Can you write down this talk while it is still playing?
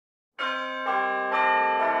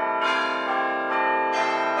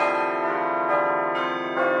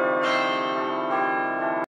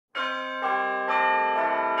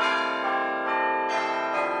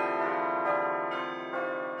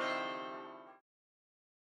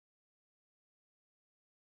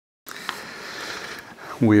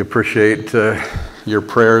We appreciate your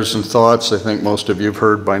prayers and thoughts. I think most of you have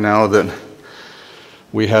heard by now that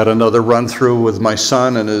we had another run through with my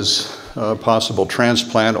son and his possible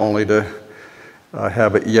transplant, only to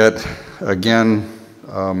have it yet again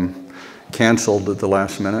canceled at the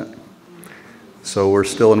last minute. So we're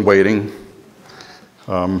still in waiting.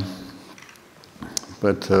 But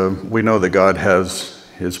we know that God has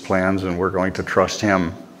his plans, and we're going to trust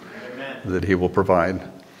him. Amen. That he will provide.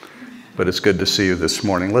 But it's good to see you this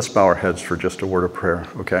morning. Let's bow our heads for just a word of prayer,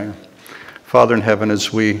 okay? Father in heaven,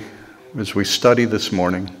 as we study this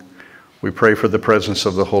morning, we pray for the presence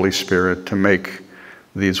of the Holy Spirit to make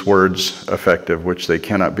these words effective, which they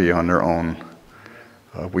cannot be on their own.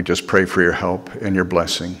 We just pray for your help and your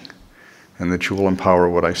blessing, and that you will empower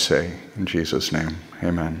what I say. In Jesus' name,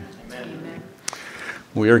 amen. Amen.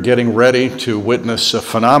 We are getting ready to witness a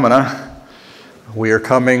phenomena. We are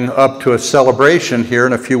coming up to a celebration here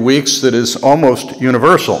in a few weeks that is almost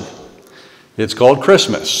universal. It's called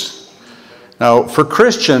Christmas. Now, for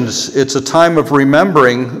Christians, it's a time of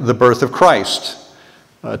remembering the birth of Christ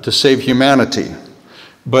to save humanity.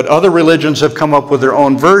 But other religions have come up with their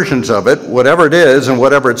own versions of it. Whatever it is and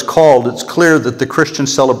whatever it's called, it's clear that the Christian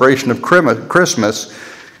celebration of Christmas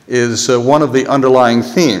is one of the underlying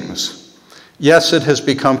themes. Yes, it has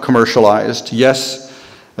become commercialized. Yes,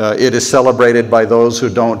 it is celebrated by those who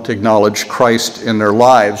don't acknowledge Christ in their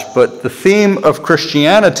lives. But the theme of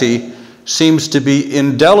Christianity seems to be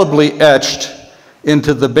indelibly etched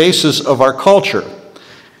into the basis of our culture.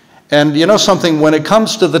 And you know something, when it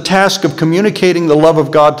comes to the task of communicating the love of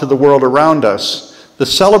God to the world around us, the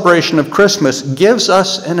celebration of Christmas gives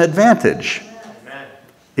us an advantage. Amen.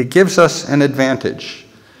 It gives us an advantage.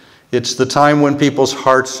 It's the time when people's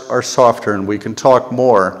hearts are softer and we can talk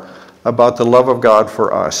more about the love of God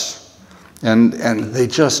for us. And they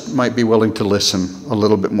just might be willing to listen a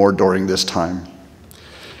little bit more during this time.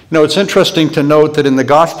 You know, it's interesting to note that in the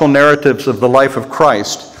gospel narratives of the life of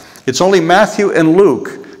Christ, it's only Matthew and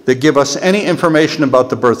Luke that give us any information about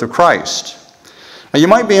the birth of Christ. Now, you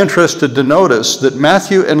might be interested to notice that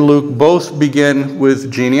Matthew and Luke both begin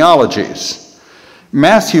with genealogies.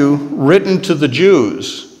 Matthew, written to the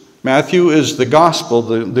Jews. Matthew is the gospel,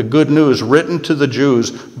 the good news written to the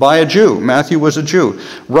Jews by a Jew. Matthew was a Jew.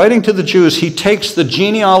 Writing to the Jews, he takes the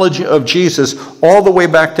genealogy of Jesus all the way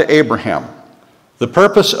back to Abraham. The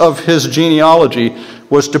purpose of his genealogy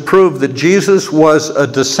was to prove that Jesus was a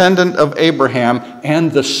descendant of Abraham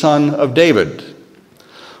and the son of David.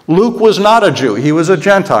 Luke was not a Jew, he was a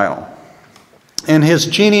Gentile. And his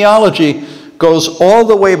genealogy goes all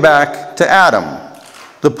the way back to Adam.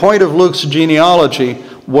 The point of Luke's genealogy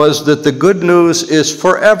was that the good news is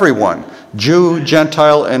for everyone, Jew,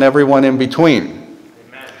 Gentile, and everyone in between.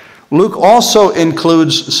 Amen. Luke also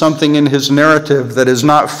includes something in his narrative that is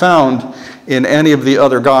not found in any of the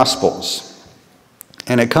other Gospels.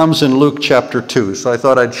 And it comes in Luke chapter 2, so I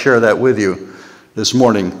thought I'd share that with you this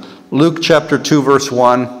morning. Luke chapter 2, verse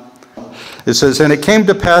 1. It says, "And it came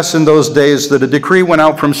to pass in those days that a decree went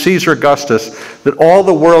out from Caesar Augustus that all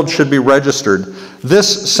the world should be registered.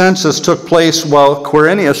 This census took place while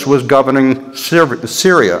Quirinius was governing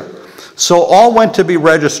Syria. So all went to be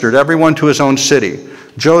registered, everyone to his own city.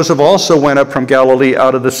 Joseph also went up from Galilee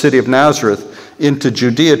out of the city of Nazareth into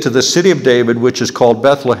Judea to the city of David, which is called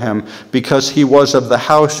Bethlehem, because he was of the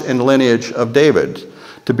house and lineage of David,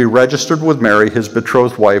 to be registered with Mary, his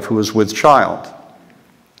betrothed wife, who was with child.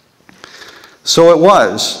 So it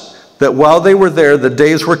was that while they were there, the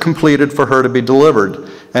days were completed for her to be delivered.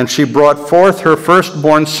 And she brought forth her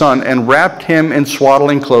firstborn son and wrapped him in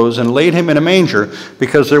swaddling clothes and laid him in a manger,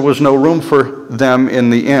 because there was no room for them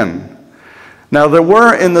in the inn. Now there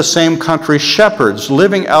were in the same country shepherds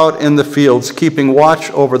living out in the fields, keeping watch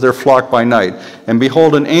over their flock by night. And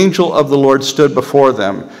behold, an angel of the Lord stood before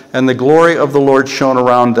them, and the glory of the Lord shone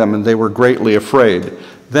around them, and they were greatly afraid.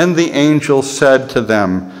 Then the angel said to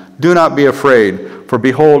them, 'Do not be afraid, for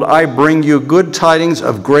behold, I bring you good tidings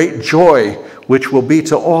of great joy, which will be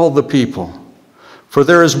to all the people. For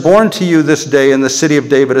there is born to you this day in the city of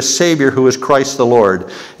David a Savior, who is Christ the Lord.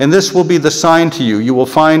 And this will be the sign to you. You will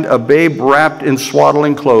find a babe wrapped in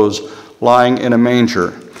swaddling clothes, lying in a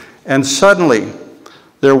manger.' And suddenly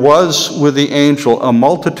there was with the angel a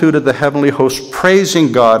multitude of the heavenly hosts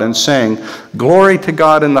praising God and saying, 'Glory to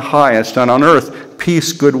God in the highest, and on earth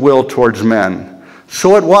peace, goodwill towards men.'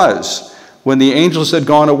 So it was, when the angels had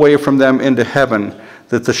gone away from them into heaven,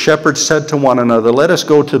 that the shepherds said to one another, 'Let us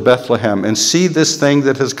go to Bethlehem and see this thing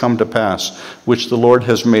that has come to pass, which the Lord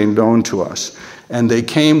has made known to us.' And they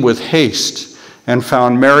came with haste and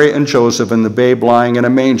found Mary and Joseph and the babe lying in a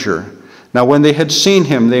manger. Now when they had seen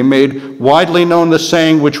him, they made widely known the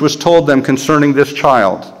saying which was told them concerning this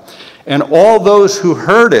child. And all those who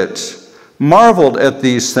heard it marveled at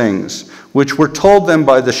these things, which were told them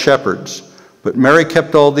by the shepherds. But Mary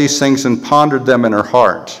kept all these things and pondered them in her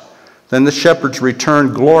heart. Then the shepherds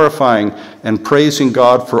returned, glorifying and praising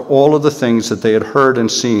God for all of the things that they had heard and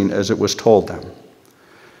seen as it was told them.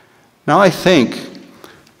 Now I think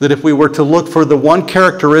that if we were to look for the one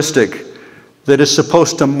characteristic that is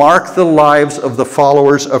supposed to mark the lives of the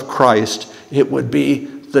followers of Christ, it would be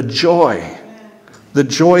the joy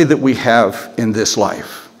that we have in this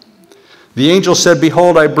life. The angel said,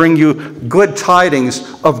 "Behold, I bring you good tidings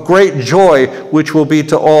of great joy, which will be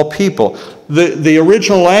to all people." The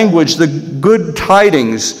original language, the good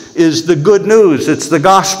tidings, is the good news. It's the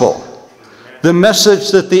gospel. The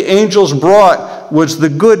message that the angels brought was the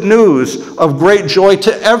good news of great joy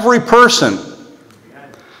to every person.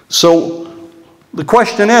 So the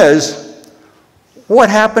question is, what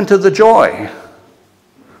happened to the joy?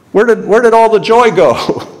 Where did all the joy go?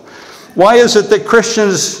 Why is it that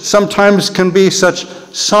Christians sometimes can be such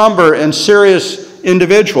somber and serious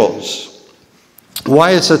individuals?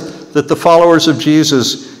 Why is it that the followers of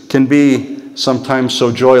Jesus can be sometimes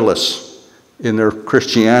so joyless in their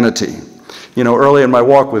Christianity? You know, early in my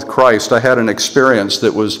walk with Christ, I had an experience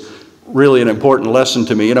that was really an important lesson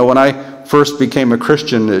to me. You know, when I first became a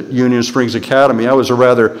Christian at Union Springs Academy, I was a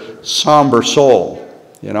rather somber soul.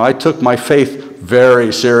 You know, I took my faith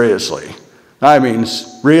very seriously. I mean,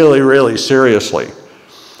 really, really seriously.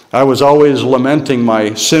 I was always lamenting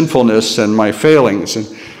my sinfulness and my failings. And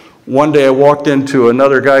one day I walked into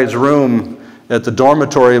another guy's room at the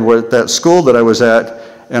dormitory at that school that I was at,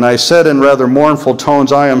 and I said in rather mournful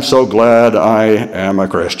tones, "I am so glad I am a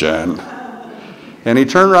Christian." And he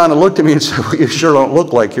turned around and looked at me and said, "Well, you sure don't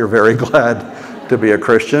look like you're very glad to be a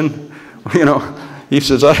Christian." You know, he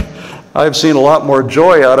says, I've seen a lot more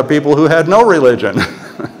joy out of people who had no religion.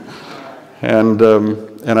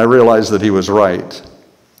 And I realized that he was right.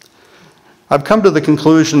 I've come to the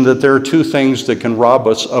conclusion that there are two things that can rob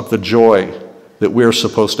us of the joy that we're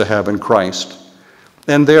supposed to have in Christ.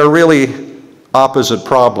 And they are really opposite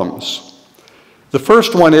problems. The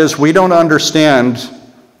first one is we don't understand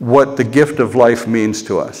what the gift of life means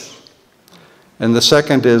to us. And the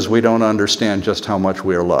second is we don't understand just how much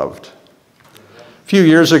we are loved. A few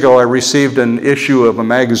years ago, I received an issue of a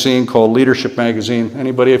magazine called Leadership Magazine.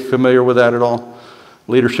 Anybody familiar with that at all?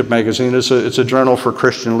 Leadership Magazine, it's a journal for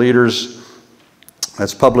Christian leaders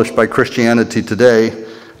that's published by Christianity Today.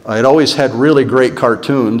 It always had really great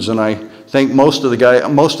cartoons, and I think most of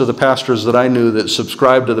the pastors that I knew that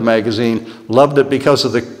subscribed to the magazine loved it because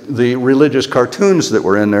of the religious cartoons that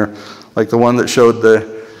were in there, like the one that showed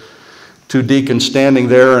the two deacons standing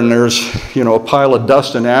there, and there's, you know, a pile of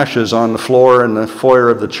dust and ashes on the floor in the foyer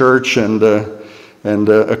of the church, and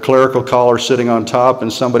a clerical collar sitting on top,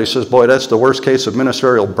 and somebody says, "Boy, that's the worst case of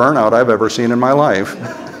ministerial burnout I've ever seen in my life."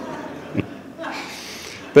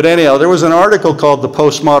 But anyhow, there was an article called The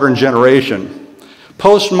Postmodern Generation.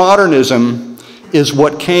 Postmodernism is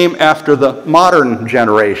what came after the modern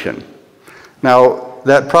generation. Now,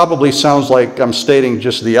 that probably sounds like I'm stating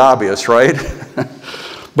just the obvious, right?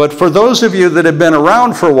 But for those of you that have been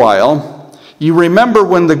around for a while, you remember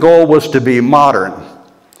when the goal was to be modern.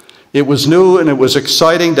 It was new and it was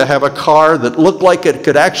exciting to have a car that looked like it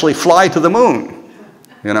could actually fly to the moon,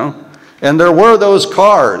 you know? And there were those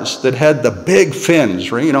cars that had the big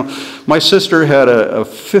fins, right? You know, my sister had a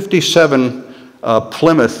 57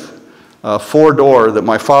 Plymouth four-door that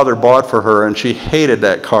my father bought for her, and she hated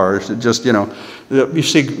that car. It just, you know, you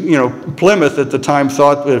see, you know, Plymouth at the time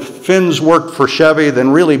thought if fins worked for Chevy,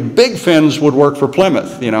 then really big fins would work for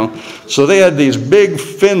Plymouth, you know. So they had these big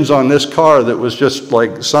fins on this car that was just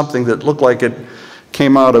like something that looked like it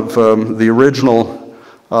came out of the original,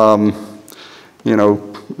 you know,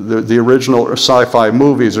 the original sci-fi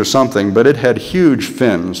movies or something, but it had huge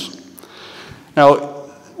fins. Now,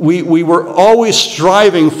 we were always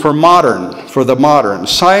striving for the modern.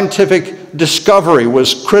 Scientific discovery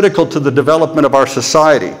was critical to the development of our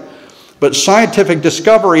society. But scientific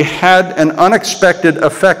discovery had an unexpected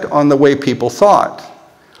effect on the way people thought.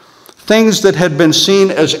 Things that had been seen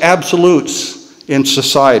as absolutes in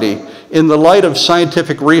society, in the light of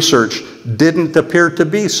scientific research, didn't appear to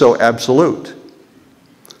be so absolute.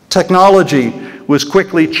 Technology was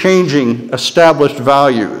quickly changing established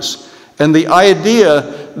values, and the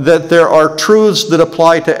idea that there are truths that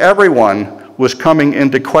apply to everyone was coming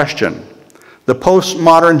into question. The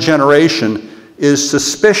postmodern generation is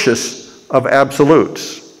suspicious of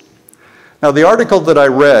absolutes. Now, the article that I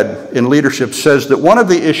read in Leadership says that one of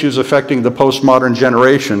the issues affecting the postmodern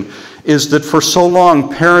generation is that for so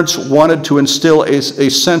long, parents wanted to instill a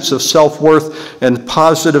sense of self-worth and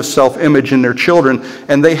positive self-image in their children,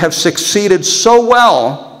 and they have succeeded so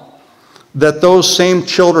well that those same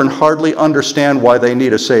children hardly understand why they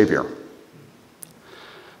need a savior.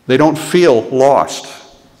 They don't feel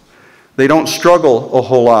lost. They don't struggle a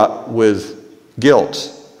whole lot with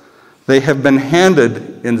guilt. They have been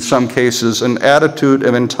handed, in some cases, an attitude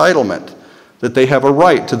of entitlement, that they have a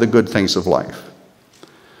right to the good things of life.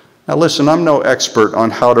 Now listen, I'm no expert on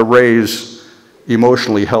how to raise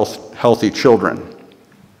emotionally healthy children,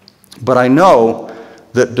 but I know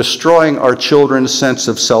that destroying our children's sense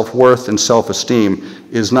of self-worth and self-esteem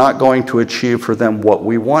is not going to achieve for them what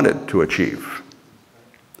we wanted to achieve.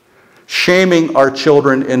 Shaming our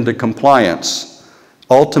children into compliance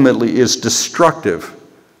ultimately is destructive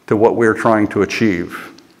to what we're trying to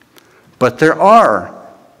achieve. But there are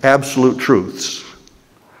absolute truths.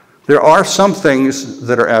 There are some things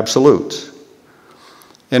that are absolute.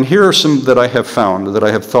 And here are some that I have found, that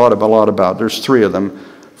I have thought a lot about. There's 3 of them.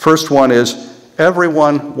 First one is,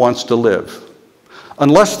 everyone wants to live.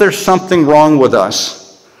 Unless there's something wrong with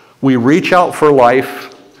us, we reach out for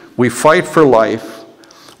life, we fight for life,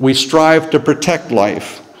 we strive to protect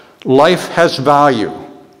life. Life has value.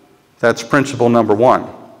 That's principle number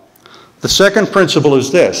 1. The second principle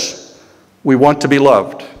is this: we want to be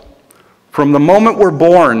loved. From the moment we're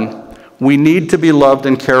born, we need to be loved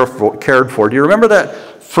and cared for. Do you remember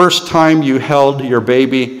that first time you held your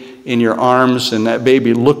baby in your arms and that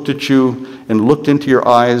baby looked at you and looked into your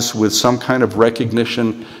eyes with some kind of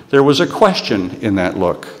recognition? There was a question in that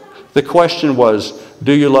look. The question was,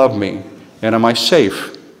 do you love me? And am I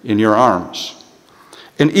safe in your arms?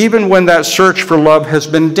 And even when that search for love has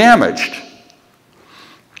been damaged,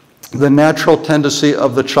 the natural tendency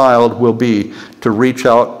of the child will be to reach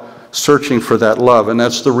out searching for that love. And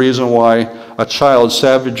that's the reason why a child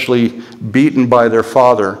savagely beaten by their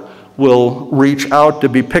father will reach out to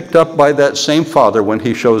be picked up by that same father when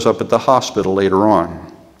he shows up at the hospital later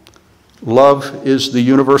on. Love is the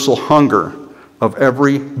universal hunger of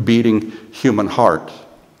every beating human heart.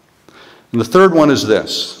 And the third one is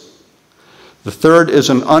this. The third is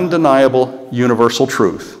an undeniable universal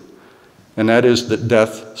truth, and that is that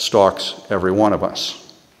death stalks every one of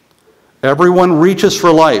us. Everyone reaches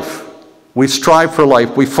for life. We strive for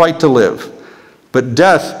life. We fight to live. But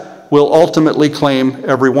death will ultimately claim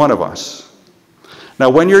every one of us.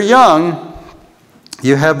 Now, when you're young,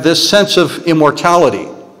 you have this sense of immortality.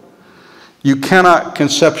 You cannot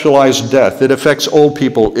conceptualize death. It affects old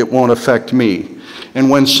people. It won't affect me.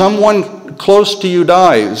 And when someone close to you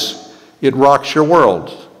dies, it rocks your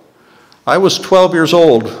world. I was 12 years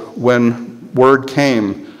old when word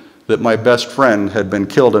came that my best friend had been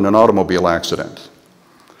killed in an automobile accident.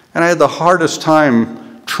 And I had the hardest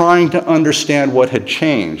time trying to understand what had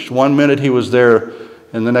changed. One minute he was there,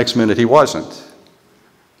 and the next minute he wasn't.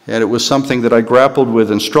 And it was something that I grappled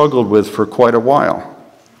with and struggled with for quite a while.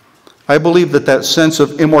 I believe that that sense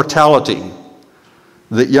of immortality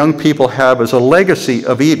that young people have is a legacy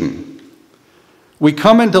of Eden. We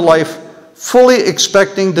come into life fully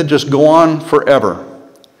expecting to just go on forever.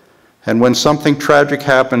 And when something tragic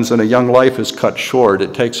happens and a young life is cut short,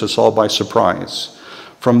 it takes us all by surprise.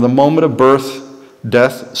 From the moment of birth,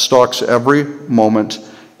 death stalks every moment,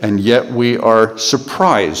 and yet we are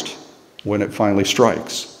surprised when it finally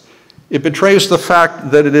strikes. It betrays the fact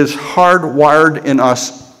that it is hardwired in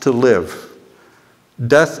us to live.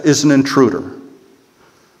 Death is an intruder.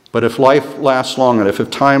 But if life lasts long enough, if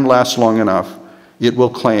time lasts long enough, it will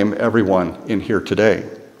claim everyone in here today.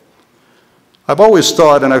 I've always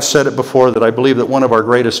thought, and I've said it before, that I believe that one of our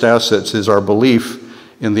greatest assets is our belief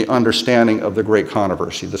in the understanding of the great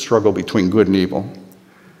controversy, the struggle between good and evil.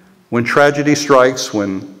 When tragedy strikes,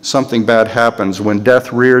 when something bad happens, when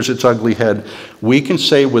death rears its ugly head, we can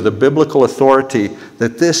say with a biblical authority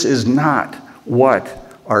that this is not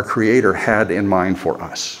what our Creator had in mind for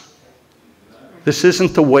us. This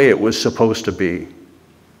isn't the way it was supposed to be.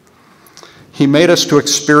 He made us to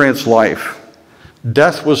experience life.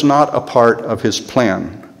 Death was not a part of His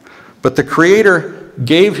plan, but the Creator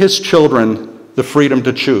gave His children the freedom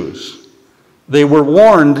to choose. They were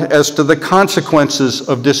warned as to the consequences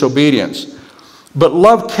of disobedience, but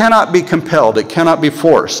love cannot be compelled. It cannot be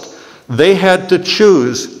forced. They had to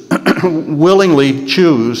choose, willingly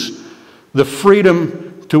choose, the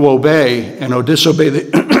freedom to obey and disobey.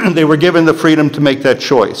 They were given the freedom to make that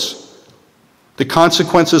choice. The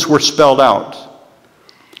consequences were spelled out.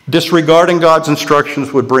 Disregarding God's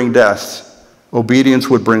instructions would bring death. Obedience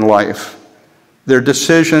would bring life. Their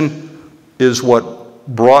decision is what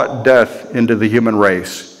brought death into the human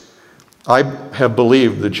race, I have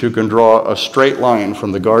believed that you can draw a straight line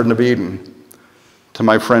from the Garden of Eden to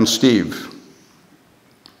my friend Steve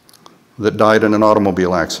that died in an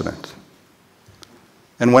automobile accident.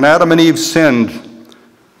 And when Adam and Eve sinned,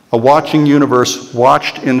 a watching universe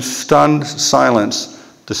watched in stunned silence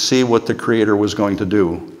to see what the Creator was going to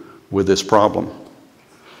do with this problem.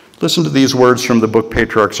 Listen to these words from the book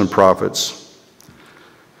Patriarchs and Prophets.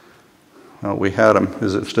 Oh, we had them.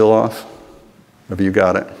 Is it still off? Have you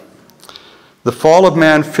got it? The fall of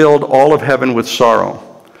man filled all of heaven with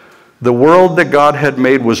sorrow. The world that God had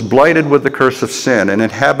made was blighted with the curse of sin and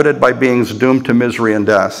inhabited by beings doomed to misery and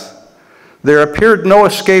death. There appeared no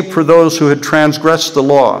escape for those who had transgressed the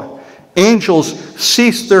law. Angels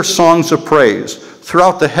ceased their songs of praise.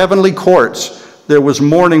 Throughout the heavenly courts, there was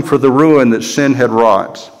mourning for the ruin that sin had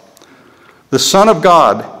wrought. The Son of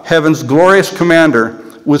God, heaven's glorious commander,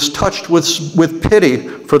 was touched with pity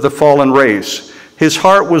for the fallen race. His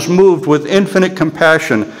heart was moved with infinite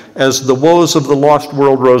compassion as the woes of the lost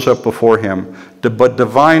world rose up before him. But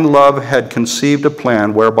divine love had conceived a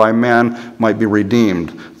plan whereby man might be redeemed.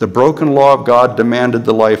 The broken law of God demanded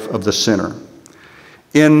the life of the sinner.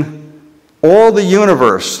 In all the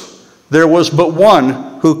universe, there was but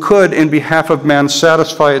one who could, in behalf of man,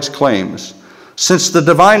 satisfy its claims. Since the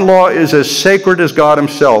divine law is as sacred as God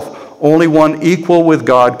himself, only one equal with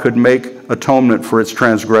God could make atonement for its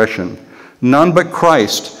transgression. None but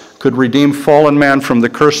Christ could redeem fallen man from the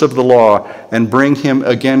curse of the law and bring him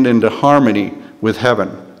again into harmony with heaven.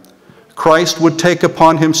 Christ would take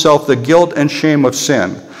upon himself the guilt and shame of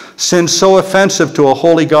sin so offensive to a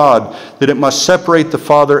holy God that it must separate the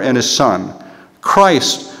Father and his Son.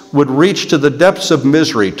 Christ would reach to the depths of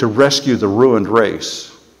misery to rescue the ruined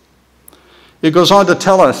race. It goes on to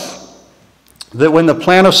tell us that when the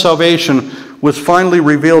plan of salvation was finally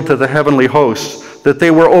revealed to the heavenly hosts, that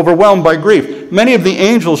they were overwhelmed by grief. Many of the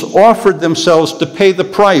angels offered themselves to pay the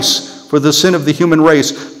price for the sin of the human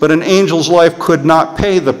race, but an angel's life could not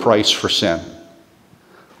pay the price for sin.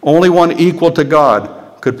 Only one equal to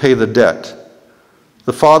God could pay the debt.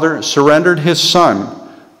 The Father surrendered his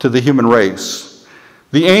Son to the human race.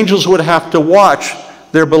 The angels would have to watch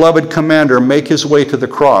their beloved commander make his way to the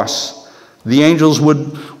cross. The angels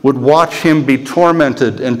would watch him be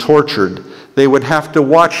tormented and tortured. They would have to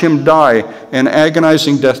watch him die an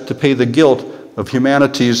agonizing death to pay the guilt of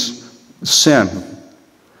humanity's sin.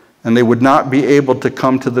 And they would not be able to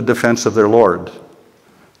come to the defense of their Lord.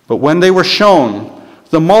 But when they were shown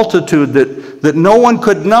the multitude that no one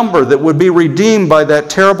could number that would be redeemed by that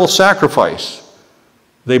terrible sacrifice,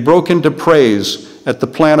 they broke into praise at the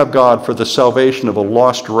plan of God for the salvation of a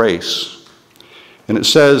lost race. And it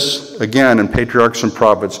says, again in Patriarchs and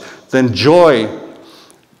Prophets, then joy,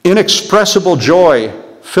 inexpressible joy,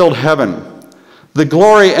 filled heaven. The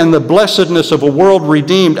glory and the blessedness of a world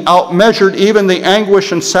redeemed outmeasured even the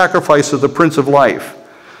anguish and sacrifice of the Prince of Life.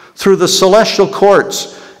 Through the celestial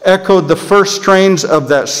courts echoed the first strains of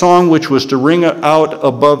that song which was to ring out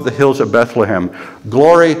above the hills of Bethlehem.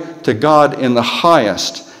 Glory to God in the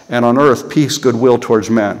highest, and on earth peace, goodwill towards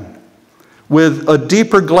men. With a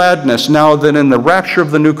deeper gladness now than in the rapture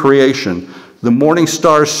of the new creation, the morning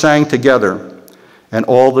stars sang together, and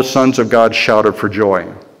all the sons of God shouted for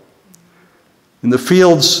joy. In the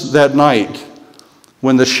fields that night,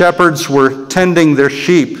 when the shepherds were tending their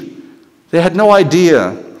sheep, they had no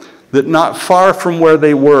idea that not far from where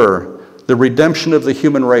they were, the redemption of the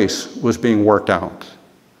human race was being worked out.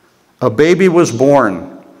 A baby was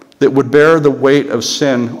born that would bear the weight of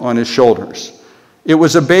sin on his shoulders. It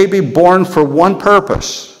was a baby born for one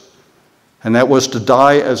purpose, and that was to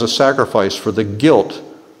die as a sacrifice for the guilt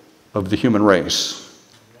of the human race.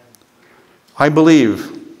 I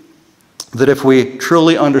believe that if we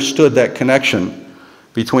truly understood that connection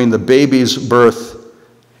between the baby's birth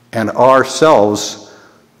and ourselves,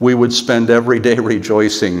 we would spend every day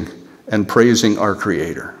rejoicing and praising our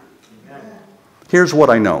Creator. Here's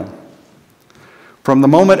what I know. From the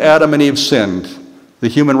moment Adam and Eve sinned, the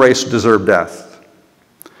human race deserved death.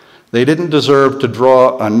 They didn't deserve to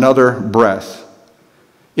draw another breath.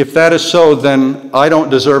 If that is so, then I don't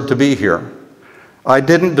deserve to be here. I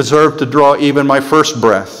didn't deserve to draw even my first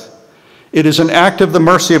breath. It is an act of the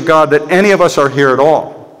mercy of God that any of us are here at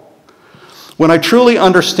all. When I truly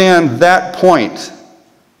understand that point,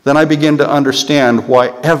 then I begin to understand why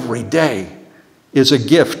every day is a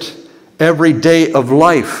gift. Every day of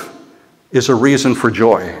life is a reason for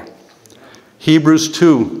joy. Hebrews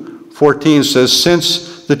 2:14 says,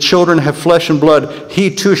 since the children have flesh and blood, he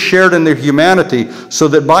too shared in their humanity, so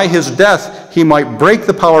that by his death he might break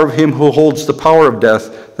the power of him who holds the power of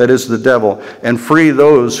death, that is the devil, and free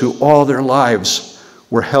those who all their lives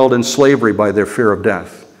were held in slavery by their fear of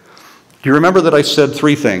death. Do you remember that I said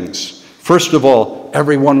three things? First of all,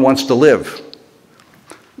 everyone wants to live.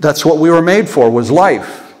 That's what we were made for, was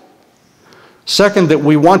life. Second, that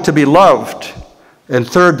we want to be loved. And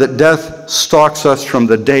third, that death stalks us from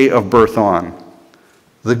the day of birth on.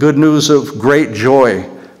 The good news of great joy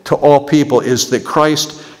to all people is that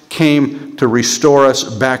Christ came to restore us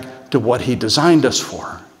back to what he designed us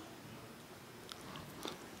for.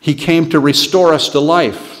 He came to restore us to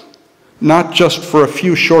life, not just for a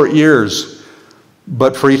few short years,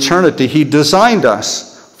 but for eternity. He designed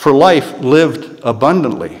us for life lived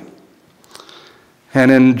abundantly. And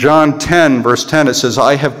in John 10, verse 10, it says,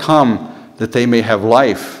 I have come that they may have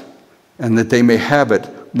life and that they may have it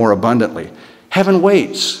more abundantly. Heaven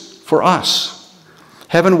waits for us.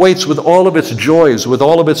 Heaven waits with all of its joys, with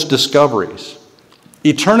all of its discoveries.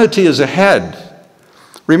 Eternity is ahead.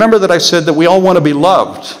 Remember that I said that we all want to be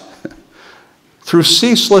loved. Through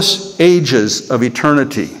ceaseless ages of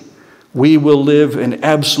eternity, we will live in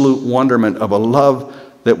absolute wonderment of a love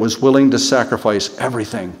that was willing to sacrifice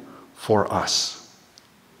everything for us.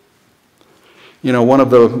 You know, one of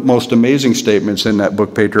the most amazing statements in that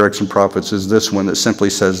book, Patriarchs and Prophets, is this one that simply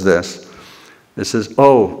says this. It says,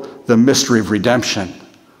 oh, the mystery of redemption,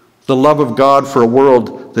 the love of God for a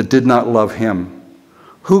world that did not love him.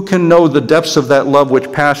 Who can know the depths of that love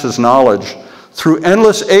which passes knowledge? Through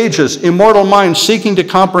endless ages, immortal minds seeking to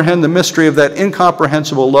comprehend the mystery of that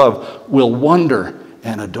incomprehensible love will wonder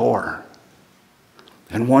and adore.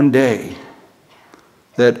 And one day,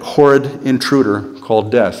 that horrid intruder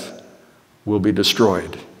called death will be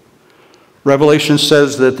destroyed. Revelation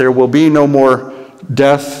says that there will be no more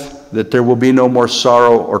death, that there will be no more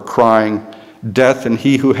sorrow or crying. Death and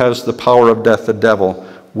he who has the power of death, the devil,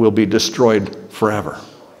 will be destroyed forever.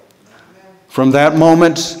 From that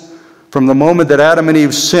moment, from the moment that Adam and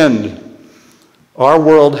Eve sinned, our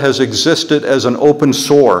world has existed as an open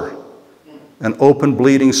sore, an open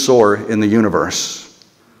bleeding sore in the universe.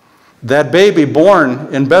 That baby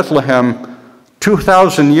born in Bethlehem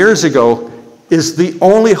 2,000 years ago is the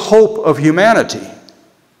only hope of humanity.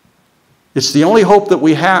 It's the only hope that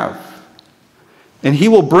we have. And he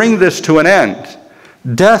will bring this to an end.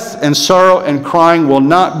 Death and sorrow and crying will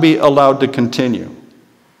not be allowed to continue.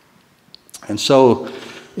 And so,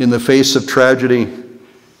 in the face of tragedy,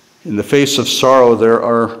 in the face of sorrow, there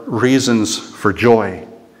are reasons for joy.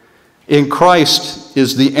 In Christ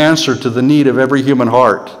is the answer to the need of every human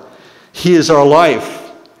heart. He is our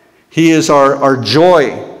life. He is our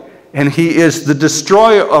joy. And he is the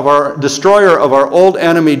destroyer of our old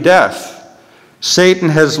enemy, death. Satan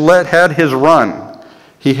has had his run.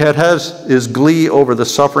 He has his glee over the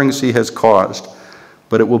sufferings he has caused.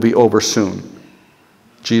 But it will be over soon.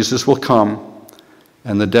 Jesus will come.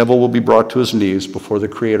 And the devil will be brought to his knees before the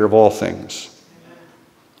Creator of all things.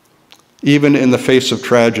 Even in the face of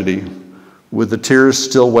tragedy, with the tears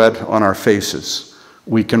still wet on our faces,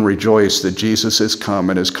 we can rejoice that Jesus has come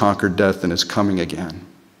and has conquered death and is coming again.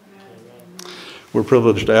 We're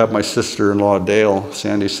privileged to have my sister-in-law, Dale,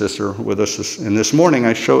 Sandy's sister, with us. And this morning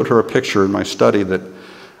I showed her a picture in my study that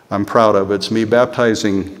I'm proud of. It's me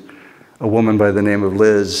baptizing a woman by the name of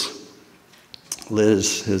Liz.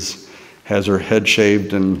 Liz has her head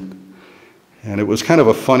shaved, and it was kind of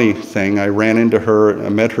a funny thing. I ran into her, I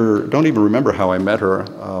met her, don't even remember how I met her.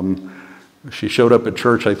 She showed up at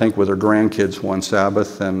church, I think, with her grandkids one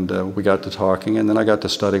Sabbath, and we got to talking, and then I got to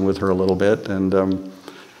studying with her a little bit, and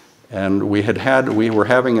we were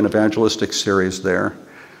having an evangelistic series there.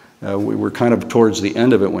 We were kind of towards the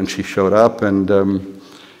end of it when she showed up, and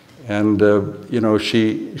you know,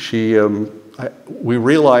 we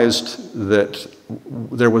realized that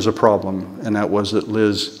there was a problem, and that was that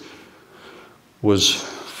Liz was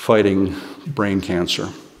fighting brain cancer.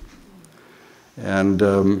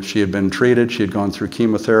 And she had been treated. She had gone through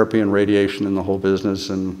chemotherapy and radiation and the whole business,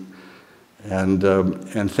 and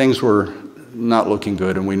things were not looking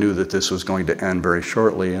good, and we knew that this was going to end very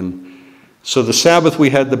shortly. And so the Sabbath we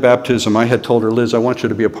had the baptism, I had told her, Liz, I want you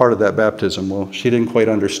to be a part of that baptism. Well, she didn't quite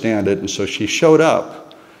understand it, and so she showed up,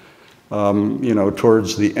 you know,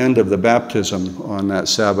 towards the end of the baptism on that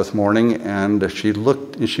Sabbath morning, and she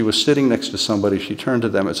looked, and she was sitting next to somebody. She turned to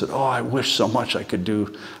them and said, oh, I wish so much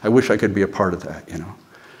I wish I could be a part of that, you know.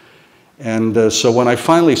 And so when I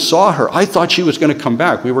finally saw her, I thought she was going to come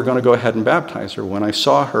back. We were going to go ahead and baptize her. When I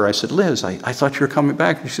saw her, I said, Liz, I thought you were coming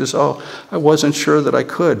back. And she says, oh, I wasn't sure that I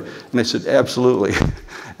could. And I said, absolutely,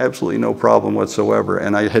 absolutely no problem whatsoever.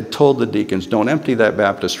 And I had told the deacons, don't empty that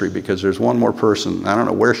baptistry, because there's one more person. I don't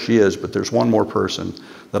know where she is, but there's one more person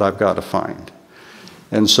that I've got to find.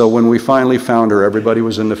 And so when we finally found her, everybody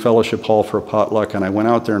was in the fellowship hall for a potluck, and I went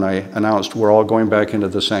out there and I announced, we're all going back into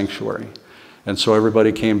the sanctuary. And so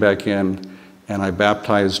everybody came back in, and I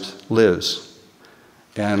baptized Liz.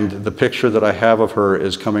 And the picture that I have of her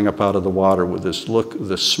is coming up out of the water with this look,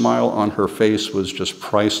 the smile on her face was just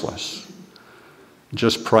priceless.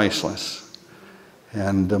 Just priceless.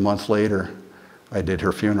 And a month later, I did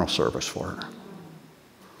her funeral service for her.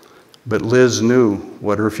 But Liz knew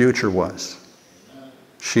what her future was.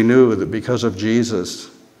 She knew that because of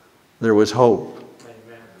Jesus, there was hope.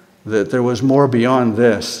 That there was more beyond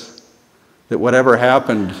this. That whatever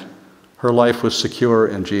happened, her life was secure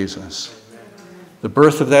in Jesus. The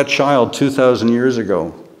birth of that child 2,000 years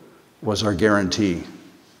ago was our guarantee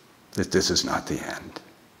that this is not the end.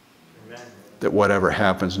 That whatever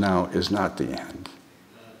happens now is not the end.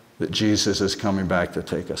 That Jesus is coming back to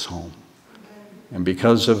take us home. And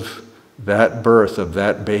because of that birth of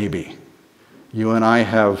that baby, you and I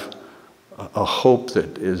have a hope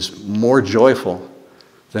that is more joyful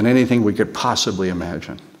than anything we could possibly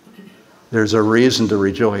imagine. There's a reason to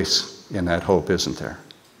rejoice in that hope, isn't there?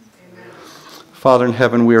 Amen. Father in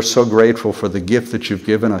heaven, we are so grateful for the gift that you've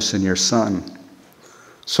given us in your Son.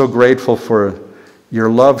 So grateful for your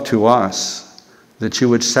love to us, that you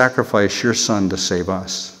would sacrifice your Son to save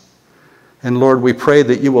us. And Lord, we pray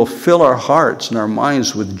that you will fill our hearts and our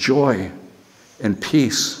minds with joy and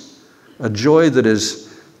peace. A joy that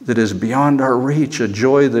is beyond our reach, a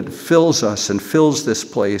joy that fills us and fills this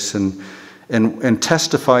place and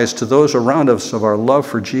testifies to those around us of our love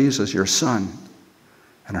for Jesus, your Son,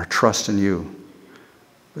 and our trust in you.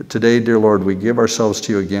 But today, dear Lord, we give ourselves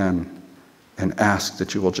to you again and ask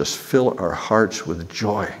that you will just fill our hearts with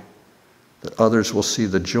joy, that others will see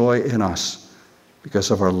the joy in us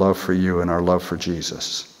because of our love for you and our love for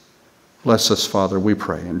Jesus. Bless us, Father, we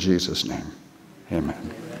pray in Jesus' name.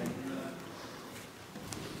 Amen.